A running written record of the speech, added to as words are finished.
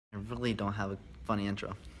I really don't have a funny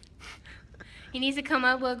intro. He needs to come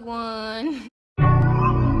up with one.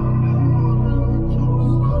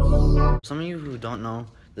 Some of you who don't know,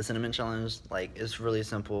 the cinnamon challenge, like, it's really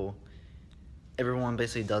simple. Everyone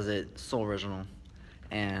basically does it, so original.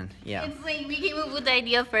 And yeah. It's like we came up with the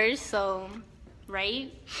idea first, so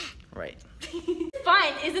right? Right.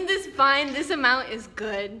 Fine, isn't this fine? This amount is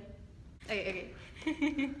good. Okay.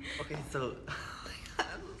 Okay, so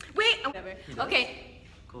Wait, whatever. Okay.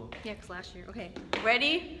 cool. Yeah, cause last year. Okay.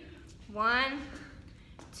 Ready? 1,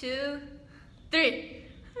 2, 3.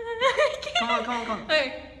 Come on.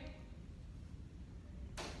 Okay.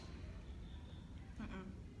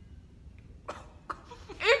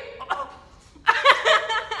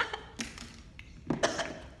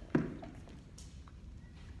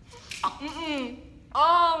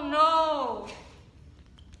 Oh no!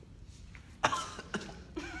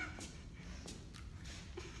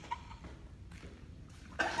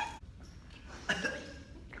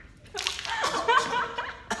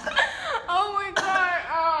 Oh my god!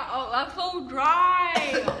 Oh, that's so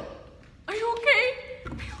dry. Are you okay?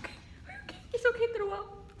 It's okay, throw up.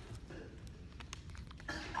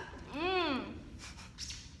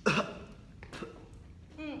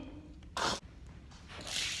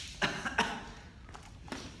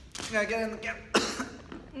 Yeah, get in the camera.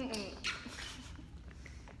 You're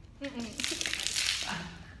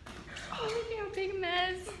making a big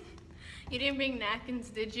mess. You didn't bring napkins,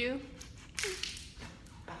 did you?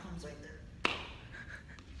 Bathroom's right there.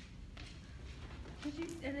 Did you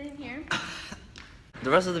get it in here? The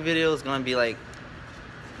rest of the video is gonna be like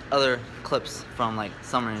other clips from like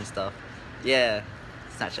summer and stuff. Yeah,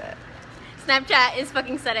 Snapchat. Snapchat is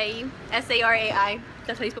fucking Sarai. S-A-R-A-I.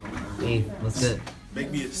 That's how you spell. Hey, what's good?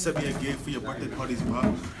 Send me a gift for your birthday parties,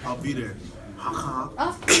 bro. I'll be there. Pam,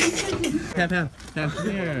 come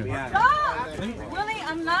here. Stop! Really?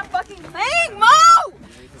 I'm not fucking playing, Mo!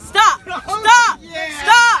 Stop!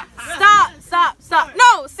 Stop!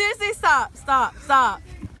 No, seriously, stop!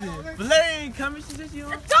 Blaine, come and see you.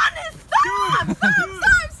 Johnny, stop!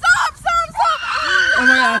 Oh my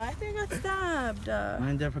god. I think I got stabbed.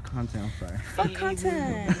 I'm there for content, I'm sorry. Fuck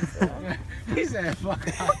content. He said fuck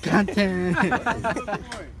Content.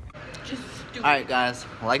 Alright guys,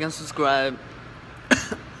 like and subscribe.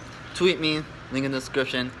 Tweet me, link in the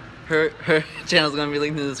description. Her channel's gonna be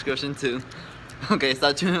linked in the description too. Okay,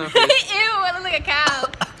 stop tuning in. Ew, I look like a cow.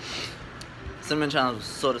 Cinnamon challenge was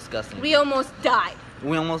so disgusting. We almost died.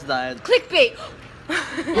 We almost died. Clickbait.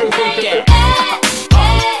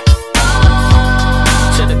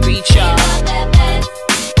 to the beach, y'all.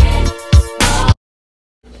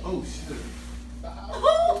 Oh shit.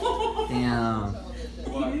 Damn.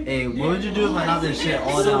 Hey, what would you do if I knocked this shit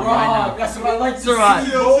all down right now? That's what I like to Surat, Let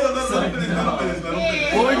him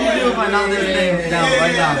finish. what would you do if I knocked this thing down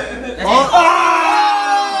right now? Oh!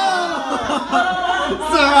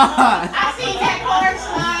 Surat! Actually,